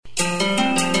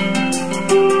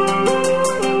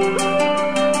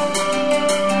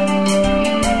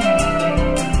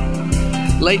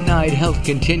Late Night Health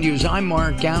continues. I'm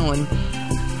Mark Allen.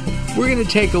 We're going to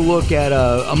take a look at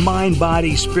a mind,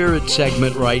 body, spirit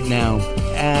segment right now.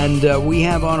 And we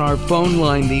have on our phone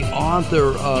line the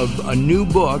author of a new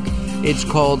book. It's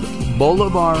called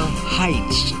Bolivar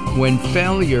Heights, When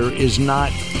Failure is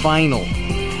Not Final.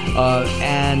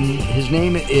 And his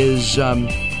name is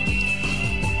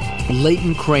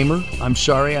Leighton Kramer. I'm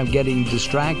sorry, I'm getting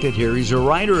distracted here. He's a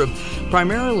writer of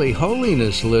primarily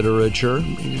holiness literature.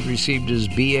 He received his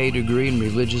BA degree in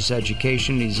religious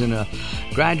education. He's in a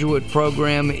graduate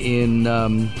program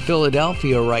in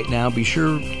Philadelphia right now. Be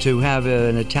sure to have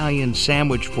an Italian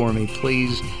sandwich for me,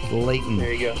 please, Leighton.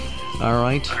 There you go. All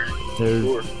right.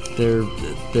 Sure.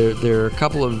 There are a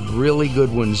couple of really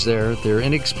good ones there. They're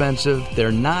inexpensive.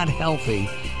 They're not healthy,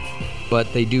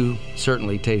 but they do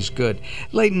certainly taste good.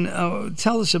 Leighton,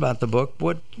 tell us about the book.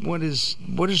 What is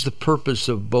the purpose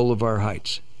of Bolivar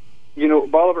Heights? You know,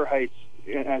 Bolivar Heights,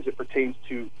 as it pertains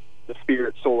to the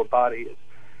spirit, soul, and body, is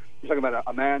you're talking about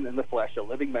a man in the flesh, a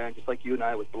living man, just like you and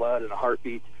I, with blood and a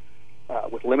heartbeat,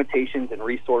 with limitations and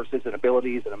resources and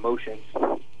abilities and emotions.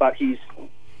 But he's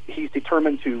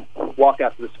determined to walk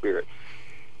after the Spirit.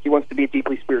 He wants to be a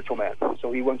deeply spiritual man.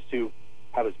 So he wants to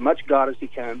have as much God as he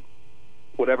can,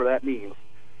 whatever that means.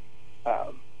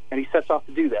 And he sets off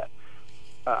to do that.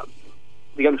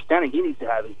 The understanding he needs to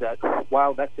have is that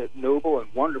while that's a noble and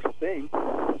wonderful thing,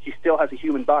 he still has a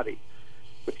human body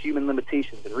with human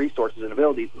limitations and resources and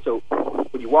abilities. And so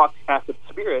when you walk after the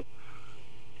Spirit,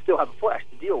 you still have a flesh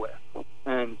to deal with.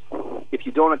 And if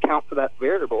you don't account for that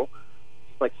variable,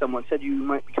 like someone said, you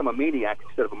might become a maniac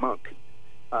instead of a monk.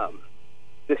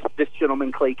 This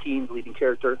gentleman, Clay Keen's leading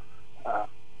character,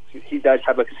 he does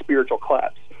have a spiritual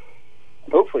collapse,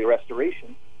 and hopefully a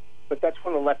restoration. But that's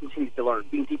one of the lessons he needs to learn.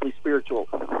 Being deeply spiritual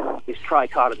is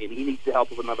trichotomy, and he needs the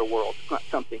help of another world. It's not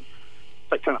something.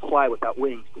 It's like trying to fly without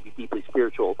wings to be deeply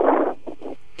spiritual.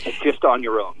 It's just on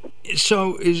your own.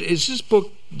 So, is this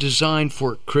book designed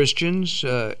for Christians?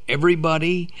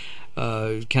 Everybody?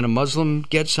 Can a Muslim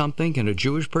get something? Can a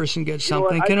Jewish person get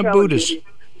something? Can a Buddhist?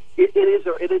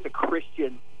 It is a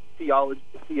Christian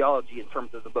theology in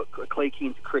terms of the book. Clay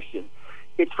Keen's a Christian.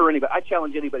 It's for anybody. I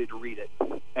challenge anybody to read it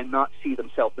and not see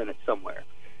themselves in it somewhere.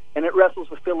 And it wrestles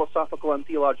with philosophical and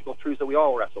theological truths that we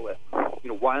all wrestle with.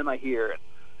 You know, why am I here? And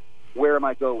where am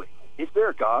I going? Is there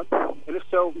a God? And if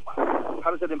so, how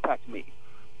does that impact me?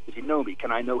 Does he know me?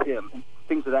 Can I know him? And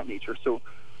things of that nature. So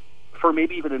for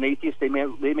maybe even an atheist, they may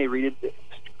read it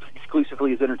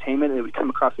exclusively as entertainment, and it would come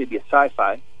across maybe a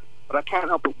sci-fi. But I can't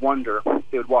help but wonder if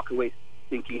they would walk away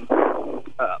thinking,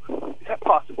 is that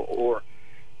possible? Or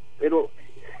it'll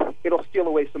steal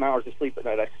away some hours of sleep at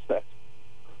night, I suspect.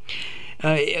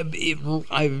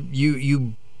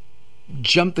 You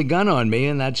jumped the gun on me,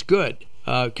 and that's good,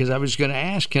 because I was going to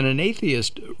ask, can an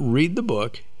atheist read the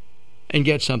book and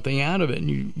get something out of it?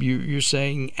 And you're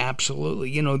saying absolutely.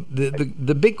 You know,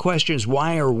 the big question is,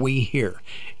 why are we here?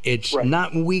 It's right.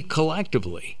 Not we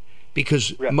collectively,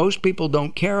 because right. Most people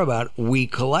don't care about we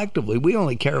collectively. We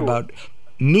only care about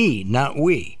me, not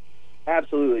we.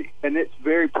 Absolutely, and it's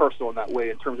very personal in that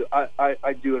way. In terms of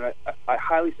I do, and I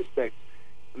highly suspect,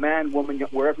 man, woman,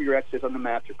 wherever your X is on the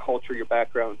map, your culture, your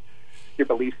background, your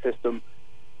belief system,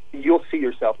 you'll see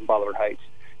yourself in Bolivar Heights.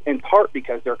 In part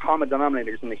because there are common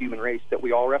denominators in the human race that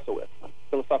we all wrestle with,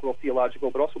 philosophical, theological,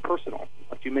 but also personal,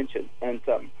 like you mentioned, and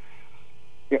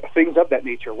things of that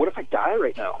nature. What if I die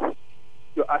right now?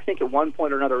 I think at one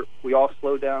point or another, we all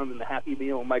slow down in the happy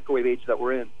meal microwave age that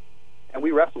we're in, and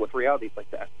we wrestle with realities like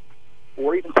that,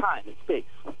 or even time and space.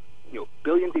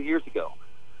 Billions of years ago,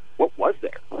 what was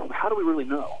there? How do we really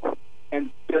know? And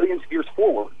billions of years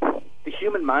forward, the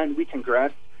human mind, we can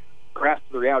grasp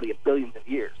the reality of billions of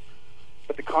years.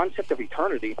 But the concept of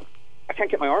eternity, I can't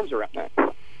get my arms around that,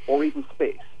 or even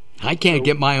space. I can't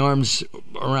get my arms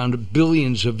around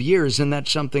billions of years, and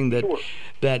that's something that, sure.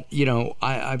 that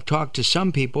I've talked to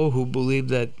some people who believe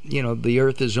that, the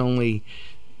Earth is only,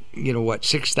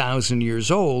 6,000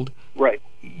 years old. Right.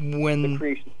 When, the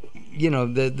creation.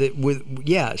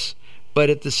 Yes, but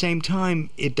at the same time,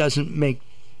 it doesn't make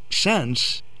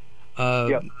sense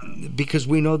because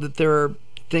we know that there are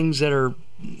things that are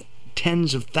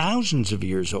tens of thousands of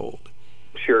years old.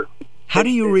 Sure. How do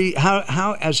you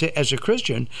how as a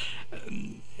Christian?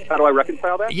 How do I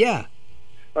reconcile that? Yeah.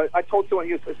 I told someone,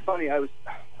 it's funny. I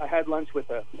had lunch with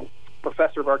a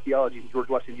professor of archaeology at George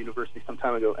Washington University some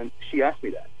time ago, and she asked me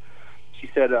that. She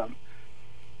said,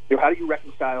 how do you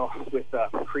reconcile with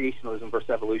creationism versus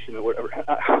evolution or whatever?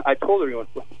 I told her,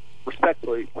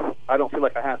 respectfully, I don't feel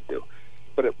like I have to.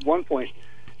 But at one point,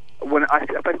 I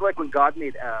feel like when God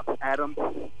made Adam,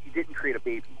 he didn't create a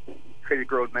baby. He created a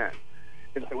grown man.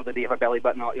 and say, well, did he have a belly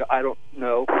button? I don't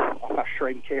know. I'm not sure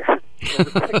I even care.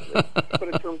 But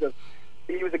in terms of,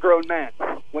 he was a grown man.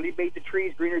 When he made the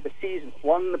trees greener, the seas, and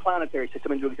flung the planetary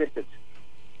system into existence.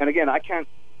 And again, I'm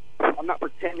not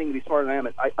pretending to be smarter than I am.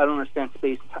 I don't understand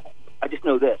space and time. I just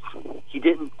know this. He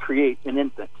didn't create an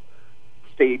infant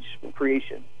stage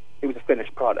creation. It was a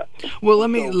finished product. Well,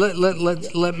 let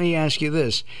me ask you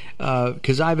this,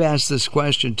 because I've asked this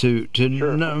question to a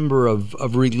number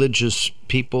of religious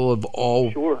people of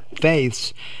all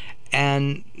faiths,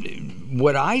 and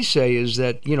what I say is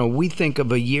that, we think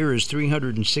of a year as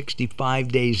 365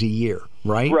 days a year,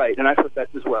 right? Right, and I've heard that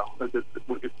as well.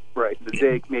 Right, the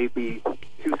day may be,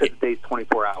 who said the day's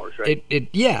 24 hours, right?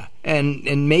 Yeah,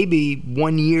 and maybe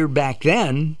 1 year back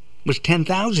then was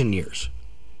 10,000 years.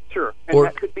 Sure, and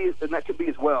that could be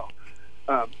as well.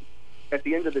 At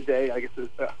the end of the day, I guess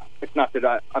it's not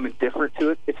that I'm indifferent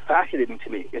to it. It's fascinating to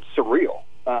me. It's surreal.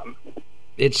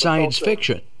 It's science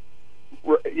fiction.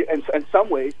 In some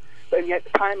ways, and yet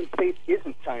time and space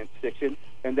isn't science fiction,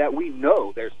 and that we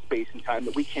know there's space and time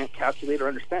that we can't calculate or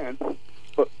understand.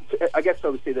 But I guess I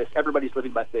would say this: everybody's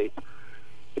living by faith.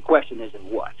 The question is in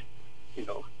what,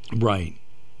 Right.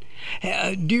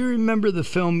 Do you remember the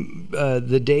film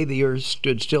The Day the Earth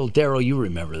Stood Still? Daryl, you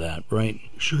remember that, right?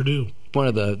 Sure do. One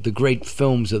of the great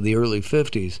films of the early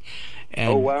 50s.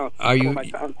 And oh, wow. Are you?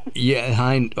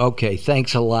 Yeah, okay,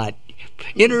 thanks a lot.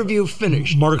 Interview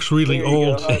finished. Mark's really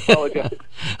old. I apologize.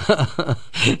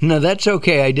 No, that's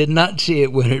okay. I did not see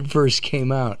it when it first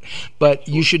came out. But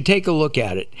you should take a look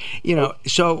at it.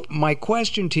 So my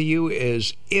question to you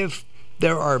is, if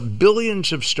there are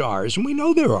billions of stars, and we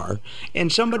know there are,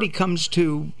 and somebody comes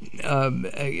to,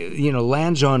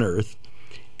 lands on Earth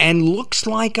and looks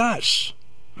like us,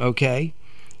 okay?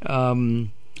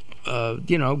 Good-looking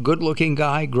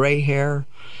guy, gray hair,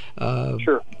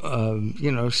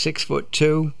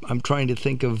 6'2". I'm trying to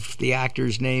think of the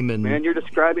actor's name. And man, you're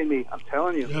describing me. I'm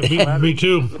telling you. Yeah, me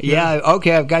too. Yeah,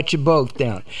 okay, I've got you both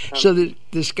down. So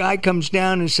this guy comes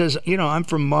down and says, I'm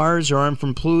from Mars, or I'm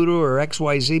from Pluto, or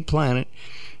XYZ planet.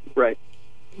 Right.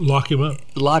 Lock him up.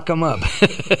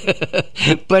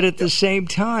 But at the same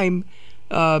time,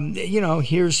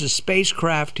 here's a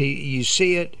spacecraft. You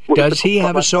see it. Does he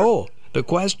have a soul? The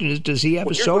question is, does he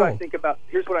have a soul?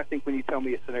 Here's what I think when you tell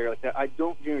me a scenario like that. I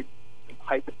don't do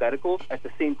hypotheticals. At the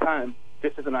same time,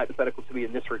 this is an hypothetical to me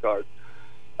in this regard.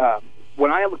 When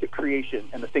I look at creation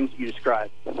and the things that you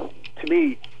described, to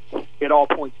me, it all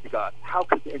points to God. How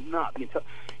could it not be?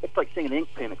 It's like saying an ink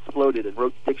pen exploded and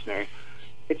wrote the dictionary.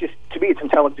 To me, it's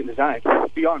intelligent design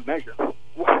beyond measure.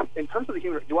 In terms of the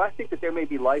human, do I think that there may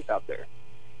be life out there?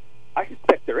 I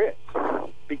suspect there is,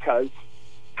 because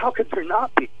how could there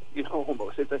not be?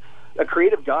 Almost it's a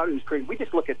creative God who's created. We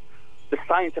just look at the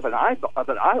science of an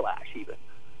eyelash, even,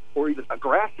 or even a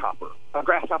grasshopper's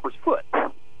foot.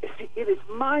 It is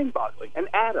mind-boggling. An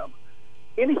atom,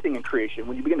 anything in creation,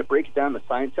 when you begin to break down the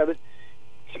science of it,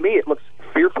 to me, it looks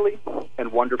fearfully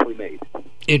and wonderfully made.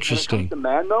 Interesting. When it comes to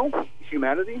man, though,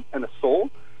 humanity and the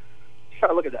soul, you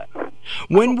gotta look at that.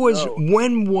 When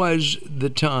was the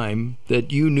time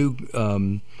that you knew,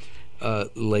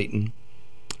 Leighton,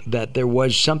 that there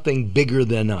was something bigger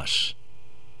than us?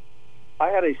 I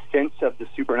had a sense of the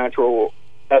supernatural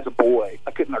as a boy.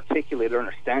 I couldn't articulate or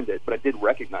understand it, but I did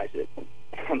recognize it.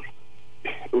 And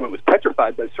I was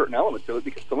petrified by certain elements of it,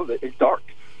 because some of it is dark.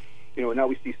 And now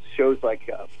we see shows like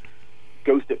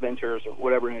Ghost Adventures or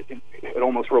whatever, and it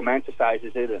almost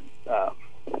romanticizes it, and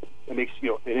it makes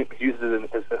it uses it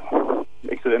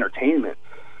makes it entertainment.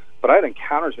 But I had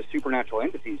encounters with supernatural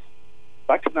entities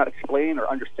I could not explain or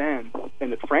understand,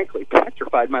 and it frankly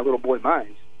petrified my little boy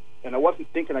mind. And I wasn't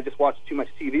thinking I just watched too much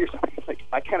TV or something. It's like,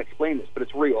 I can't explain this, but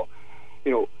it's real.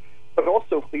 But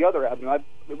also the other avenue,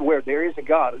 where there is a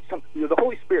God. The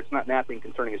Holy Spirit's not napping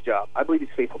concerning his job. I believe he's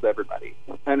faithful to everybody.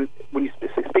 And when you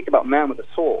speak about man with a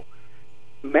soul,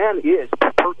 man is,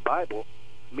 per the Bible,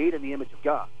 made in the image of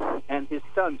God. And his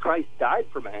son, Christ, died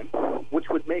for man, which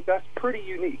would make us pretty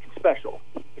unique and special,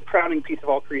 the crowning piece of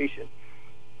all creation.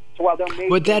 So while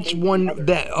but that's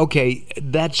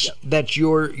that's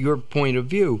your point of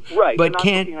view, right? But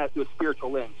I'm looking at it through a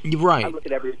spiritual lens, right? I look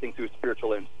at everything through a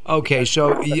spiritual lens. Okay,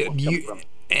 so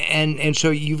and so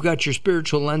you've got your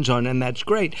spiritual lens on, and that's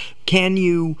great. Can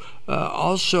you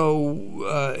also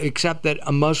accept that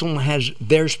a Muslim has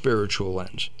their spiritual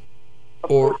lens? Of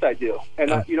course I do.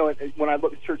 And when I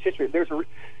look at church history,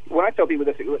 when I tell people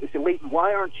this, they say, Leighton,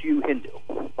 why aren't you Hindu?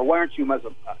 Or why aren't you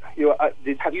Muslim?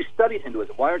 Have you studied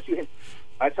Hinduism? Why aren't you Hindu?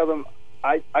 I tell them,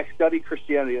 I studied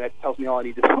Christianity, and that tells me all I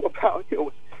need to know about it.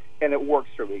 And it works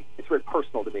for me. It's very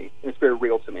personal to me, and it's very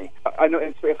real to me. I know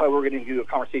if I were going to do a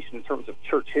conversation in terms of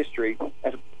church history,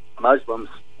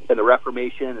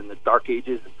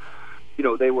 cages.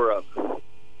 They were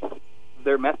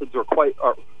their methods are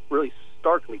really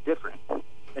starkly different,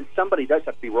 and somebody does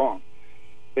have to be wrong.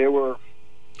 There were,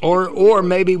 or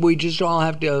maybe we just all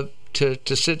have to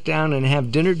sit down and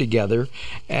have dinner together,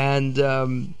 and I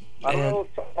don't know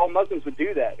if all Muslims would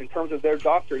do that. In terms of their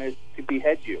doctrine, is to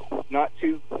behead you, not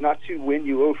to win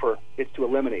you over. It's to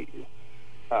eliminate you.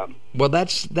 Well,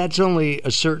 that's only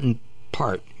a certain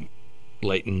part,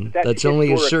 Leighton. That's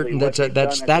only a certain. That's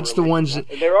the ones.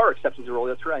 There are exceptions to the rule.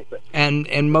 That's right. But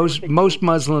and most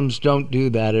Muslims don't do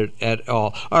that at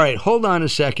all. All right, hold on a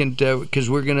second because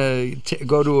we're going to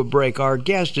go to a break. Our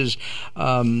guest is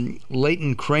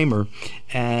Leighton Kramer,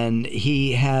 and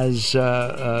he has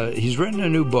he's written a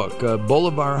new book,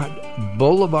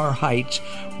 Bolivar Heights,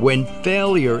 When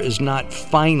Failure is Not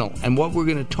Final. And what we're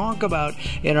going to talk about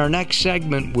in our next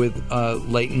segment with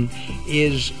Leighton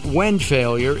is when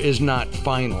failure is not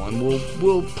final, and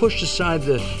we'll push aside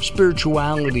the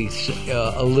spirituality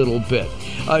a little bit.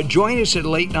 Join us at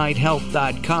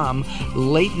latenighthealth.com,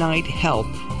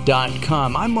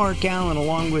 latenighthealth.com. I'm Mark Allen,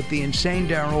 along with the insane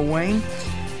Darrell Wayne,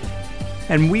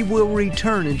 and we will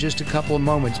return in just a couple of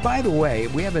moments. By the way,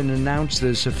 we haven't announced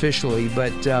this officially,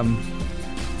 but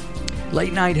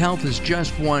Late Night Health has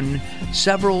just won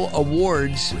several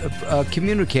awards,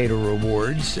 communicator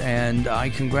awards, and I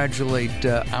congratulate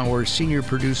our senior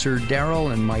producer, Darrell,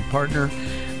 and my partner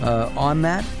on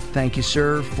that. Thank you,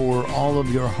 sir, for all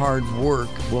of your hard work.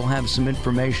 We'll have some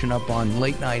information up on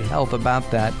Late Night Health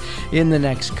about that in the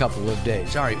next couple of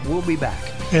days. All right, we'll be back.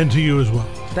 And to you as well.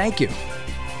 Thank you.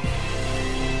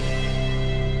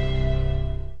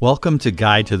 Welcome to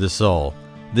Guide to the Soul.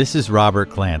 This is Robert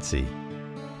Clancy.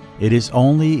 It is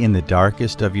only in the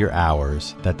darkest of your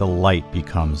hours that the light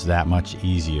becomes that much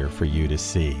easier for you to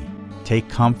see. Take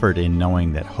comfort in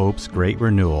knowing that hope's great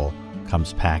renewal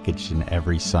comes packaged in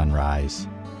every sunrise.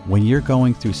 When you're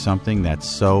going through something that's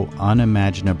so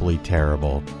unimaginably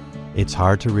terrible, it's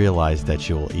hard to realize that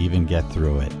you will even get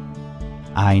through it.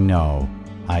 I know,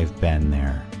 I've been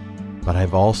there, but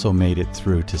I've also made it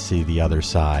through to see the other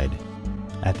side.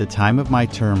 At the time of my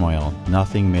turmoil,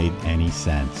 nothing made any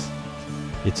sense.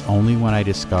 It's only when I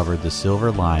discovered the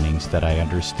silver linings that I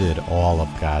understood all of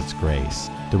God's grace.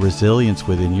 The resilience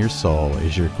within your soul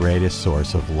is your greatest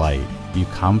source of light. You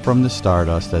come from the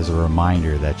stardust as a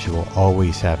reminder that you will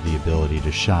always have the ability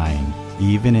to shine,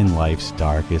 even in life's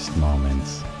darkest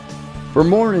moments. For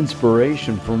more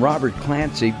inspiration from Robert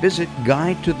Clancy, visit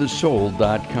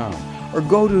guidetothesoul.com or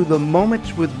go to the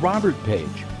Moments with Robert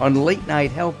page on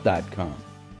latenighthealth.com.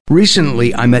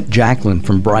 Recently, I met Jacqueline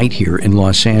from Bright here in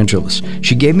Los Angeles.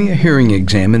 She gave me a hearing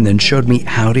exam and then showed me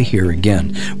how to hear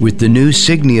again with the new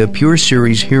Signia Pure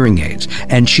Series hearing aids,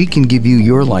 and she can give you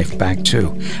your life back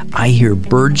too. I hear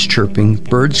birds chirping,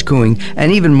 birds cooing,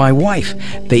 and even my wife.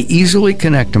 They easily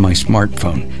connect to my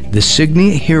smartphone. The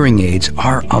Signia hearing aids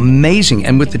are amazing,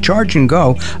 and with the charge and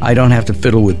go, I don't have to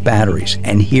fiddle with batteries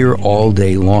and hear all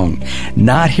day long.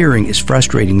 Not hearing is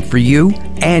frustrating for you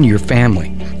and your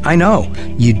family. I know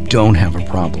you don't have a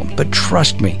problem, but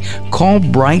trust me, call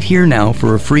Bright Here now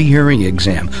for a free hearing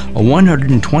exam, a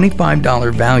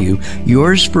 $125 value,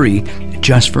 yours free,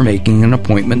 just for making an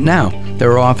appointment now.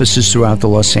 There are offices throughout the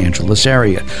Los Angeles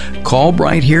area. Call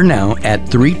Bright Here now at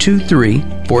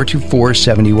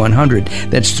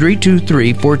 323-424-7100. That's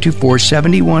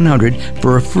 323-424-7100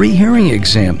 for a free hearing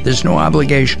exam. There's no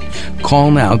obligation.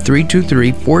 Call now,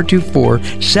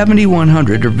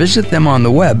 323-424-7100, or visit them on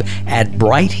the web at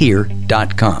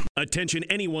brighthere.com. Attention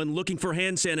anyone looking for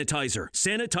hand sanitizer.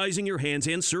 Sanitizing your hands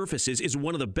and surfaces is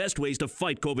one of the best ways to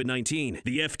fight COVID-19.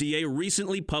 The FDA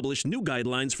recently published new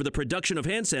guidelines for the production of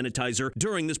hand sanitizer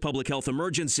during this public health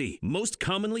emergency. Most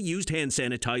commonly used hand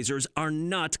sanitizers are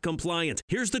not compliant.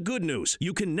 Here's the good news.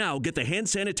 You can now get the hand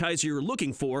sanitizer you're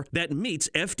looking for that meets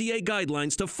FDA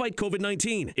guidelines to fight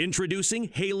COVID-19. Introducing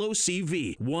Halo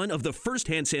CV, one of the first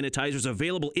hand sanitizers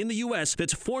available in the U.S.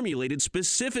 that's formulated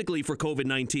specifically for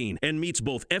COVID-19 and meets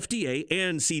both FDA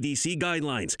and CDC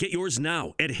guidelines. Get yours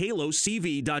now at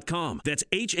halocv.com. That's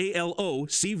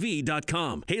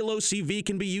HALOCV.com. Halo CV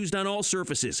can be used on all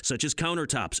surfaces, such as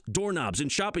countertops, doorknobs,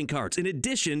 and shopping carts, in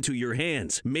addition to your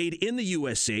hands. Made in the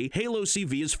USA, Halo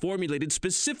CV is formulated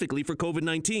specifically for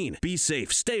COVID-19. Be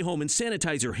safe, stay home, and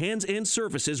sanitize your hands and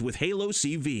surfaces with Halo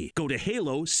CV. Go to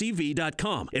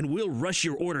halocv.com and we'll rush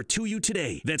your order to you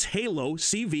today. That's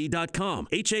halocv.com.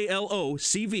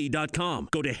 HALOCV.com.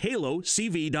 Go to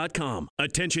halocv.com.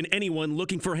 Attention anyone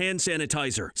looking for hand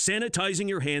sanitizer. Sanitizing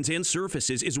your hands and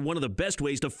surfaces is one of the best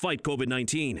ways to fight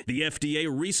COVID-19. The FDA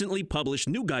recently published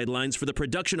new guidelines for the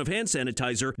production of hand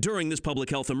sanitizer during this public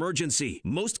health emergency.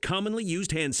 Most commonly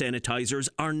used hand sanitizers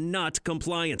are not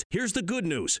compliant. Here's the good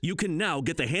news. You can now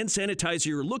get the hand sanitizer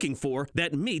you're looking for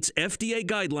that meets FDA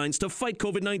guidelines to fight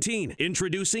COVID-19.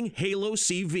 Introducing Halo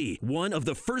CV, one of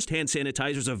the first hand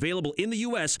sanitizers available in the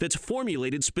U.S. that's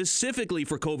formulated specifically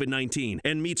for COVID-19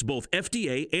 and meets both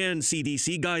FDA and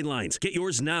CDC guidelines. Get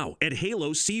yours now at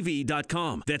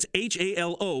halocv.com. That's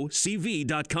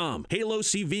HALOCV.com. Halo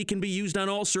CV can be used on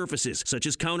all surfaces, such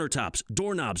as countertops,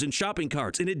 doorknobs, and shopping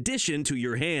carts, in addition to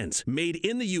your hands. Made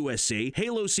in the USA,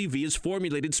 Halo CV is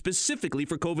formulated specifically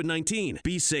for COVID-19.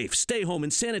 Be safe, stay home,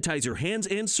 and sanitize your hands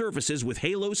and surfaces with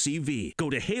Halo CV. Go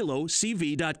to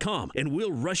halocv.com and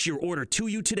we'll rush your order to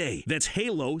you today. That's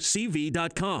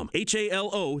halocv.com.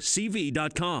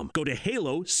 HALOCV.com. Go to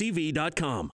halocv.com.